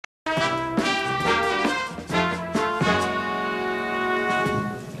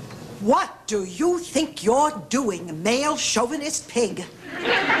do you think you're doing, male chauvinist pig?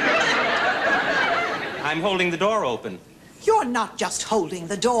 I'm holding the door open. You're not just holding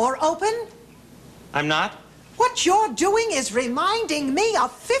the door open. I'm not? What you're doing is reminding me of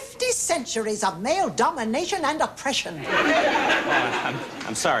 50 centuries of male domination and oppression. Oh,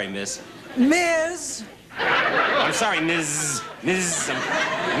 I'm sorry, miss. Ms. I'm sorry, Ms.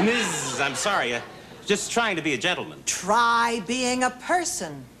 I'm sorry. Just trying to be a gentleman. Try being a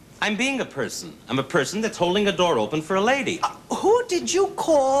person. I'm being a person. I'm a person that's holding a door open for a lady. Who did you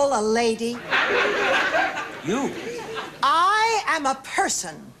call a lady? You. I am a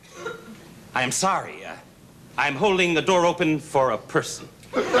person. I am sorry. I'm holding the door open for a person.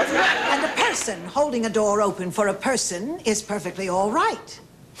 And a person holding a door open for a person is perfectly all right.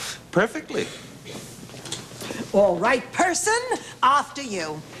 Perfectly. All right, person, after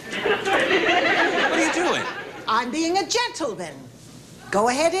you. What are you doing? I'm being a gentleman. Go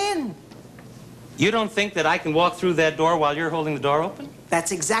ahead in. You don't think that I can walk through that door while you're holding the door open?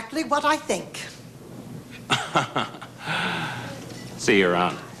 That's exactly what I think. See you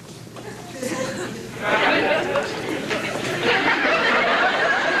around.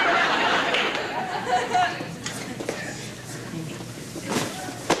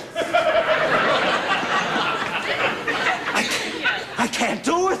 I can't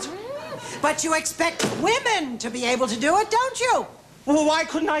do it. But you expect women to be able to do it, don't you? Well, why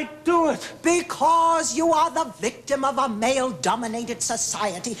couldn't I do it? Because you are the victim of a male-dominated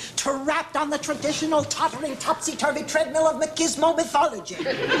society, trapped on the traditional, tottering, topsy-turvy treadmill of machismo mythology.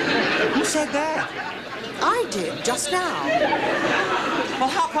 Who said that? I did, just now. Well,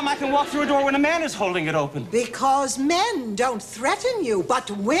 how come I can walk through a door when a man is holding it open? Because men don't threaten you, but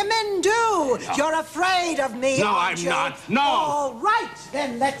women do. No. You're afraid of me, No, aren't I'm you? not. No. All right,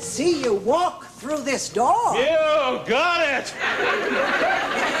 then let's see you walk through this door. You got it.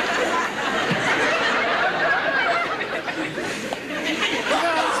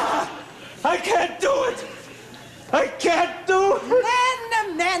 I can't do it. I can't do it.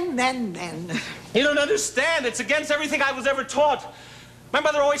 Men. You don't understand. It's against everything I was ever taught. My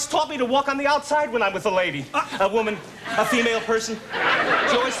mother always taught me to walk on the outside when I'm with a lady, a woman, a female person.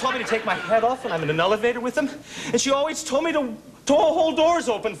 She always taught me to take my hat off when I'm in an elevator with them. And she always told me to hold doors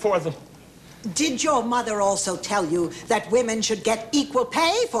open for them. Did your mother also tell you that women should get equal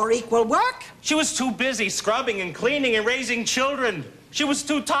pay for equal work? She was too busy scrubbing and cleaning and raising children. She was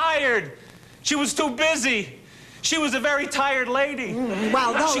too tired. She was too busy. She was a very tired lady.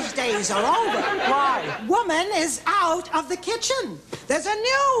 Well, those days are over. Why? Woman is out of the kitchen. There's a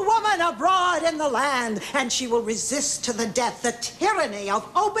new woman abroad in the land, and she will resist to the death the tyranny of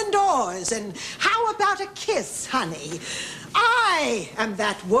open doors. And how about a kiss, honey? I am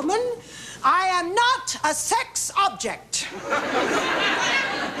that woman. I am not a sex object.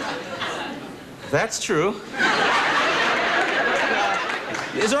 That's true.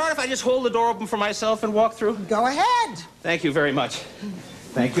 Is it all right if I just hold the door open for myself and walk through? Go ahead. Thank you very much.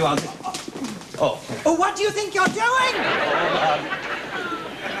 Thank you. Oh, what do you think you're doing?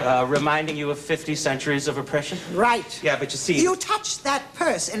 Reminding you of 50 centuries of oppression? Right. Yeah, but you see... You touched that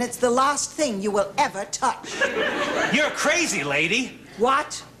purse, and it's the last thing you will ever touch. You're crazy, lady.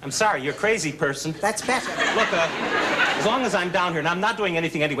 What? I'm sorry, you're crazy, person. That's better. Look, as long as I'm down here, and I'm not doing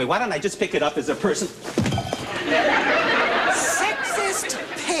anything anyway, why don't I just pick it up as a person? Sexist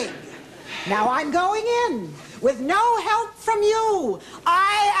pig. Now I'm going in with no help from you.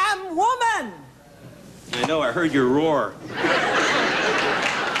 I am woman. I know, I heard your roar.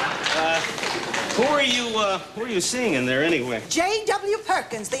 Who are you seeing in there anyway? J.W.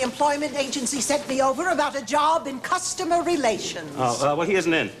 Perkins, the employment agency, sent me over about a job in customer relations. Oh, well, he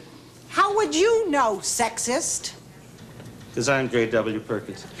isn't in. How would you know, sexist? Because I'm J.W.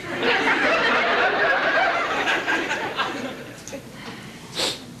 Perkins.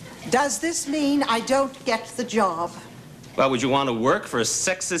 Does this mean I don't get the job? Well, would you want to work for a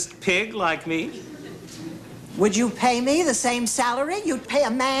sexist pig like me? Would you pay me the same salary you'd pay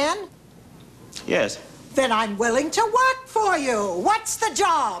a man? Yes. Then I'm willing to work for you. What's the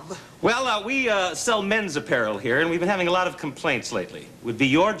job? Well, we sell men's apparel here, and we've been having a lot of complaints lately. It would be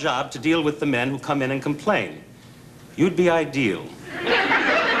your job to deal with the men who come in and complain. You'd be ideal.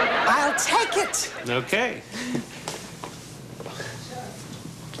 I'll take it. Okay.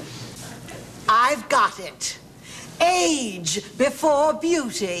 I've got it. Age before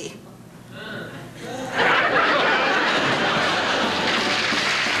beauty.